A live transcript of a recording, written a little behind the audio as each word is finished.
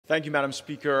Thank you, Madam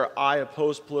Speaker. I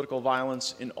oppose political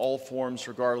violence in all forms,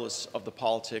 regardless of the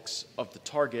politics of the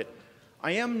target.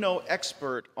 I am no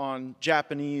expert on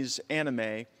Japanese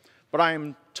anime, but I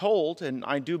am told, and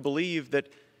I do believe, that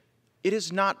it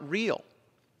is not real.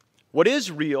 What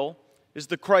is real is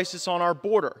the crisis on our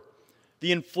border,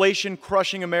 the inflation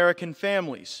crushing American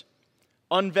families,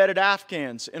 unvetted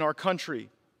Afghans in our country.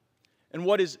 And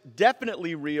what is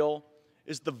definitely real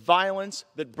is the violence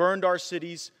that burned our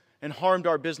cities and harmed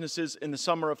our businesses in the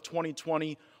summer of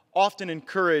 2020, often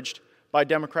encouraged by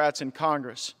Democrats in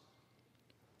Congress.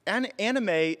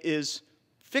 Anime is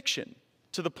fiction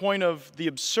to the point of the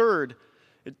absurd.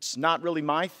 It's not really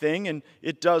my thing, and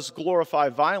it does glorify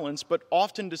violence, but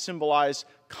often to symbolize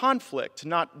conflict,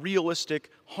 not realistic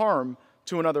harm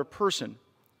to another person.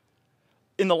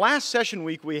 In the last session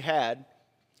week we had,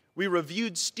 we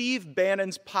reviewed Steve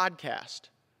Bannon's podcast.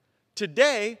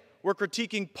 Today, we're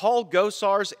critiquing Paul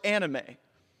Gosar's anime.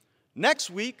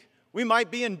 Next week, we might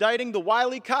be indicting the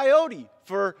Wile Coyote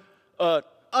for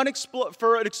an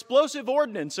explosive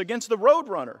ordinance against the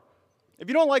Roadrunner. If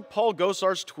you don't like Paul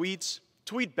Gosar's tweets,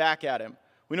 tweet back at him.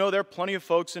 We know there are plenty of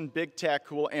folks in big tech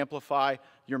who will amplify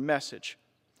your message.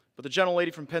 But the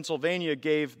gentlelady from Pennsylvania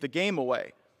gave the game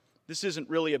away. This isn't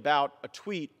really about a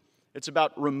tweet. It's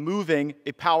about removing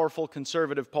a powerful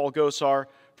conservative, Paul Gosar,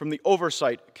 from the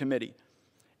Oversight Committee.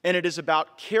 And it is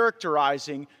about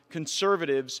characterizing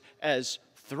conservatives as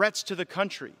threats to the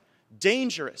country,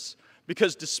 dangerous,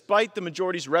 because despite the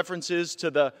majority's references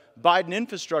to the Biden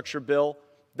infrastructure bill,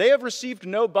 they have received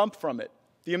no bump from it.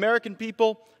 The American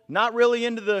people, not really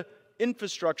into the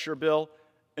infrastructure bill,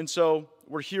 and so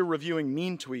we're here reviewing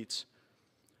mean tweets.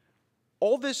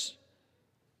 All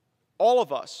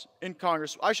of us in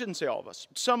Congress, I shouldn't say all of us,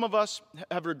 some of us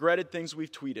have regretted things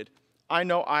we've tweeted. I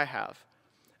know I have.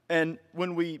 And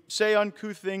when we say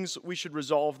uncouth things, we should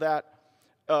resolve that.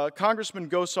 Congressman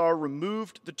Gosar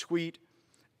removed the tweet,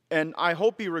 and I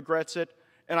hope he regrets it,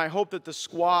 and I hope that the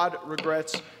squad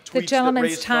regrets tweets the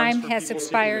gentleman's that time raise funds for has people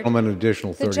expired. An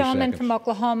additional 30 the gentleman seconds. from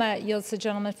Oklahoma yields the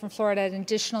gentleman from Florida an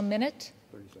additional minute.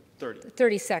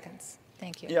 30 seconds.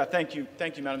 Thank you. Yeah, thank you,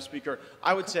 Madam Speaker.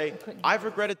 I would say I've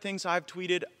regretted things I've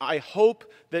tweeted. I hope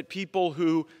that people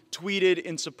who tweeted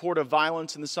in support of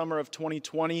violence in the summer of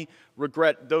 2020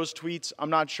 regret those tweets. I'm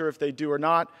not sure if they do or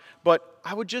not, but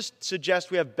I would just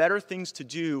suggest we have better things to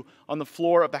do on the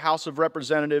floor of the House of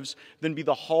Representatives than be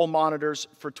the hall monitors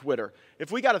for Twitter.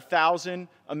 If we got 1,000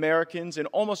 Americans in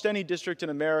almost any district in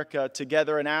America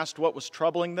together and asked what was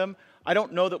troubling them, I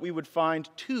don't know that we would find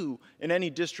 2 in any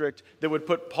district that would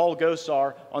put Paul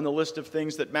Gosar on the list of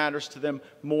things that matters to them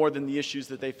more than the issues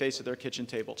that they face at their kitchen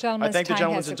table. I thank the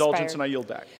gentleman's indulgence, and I yield back.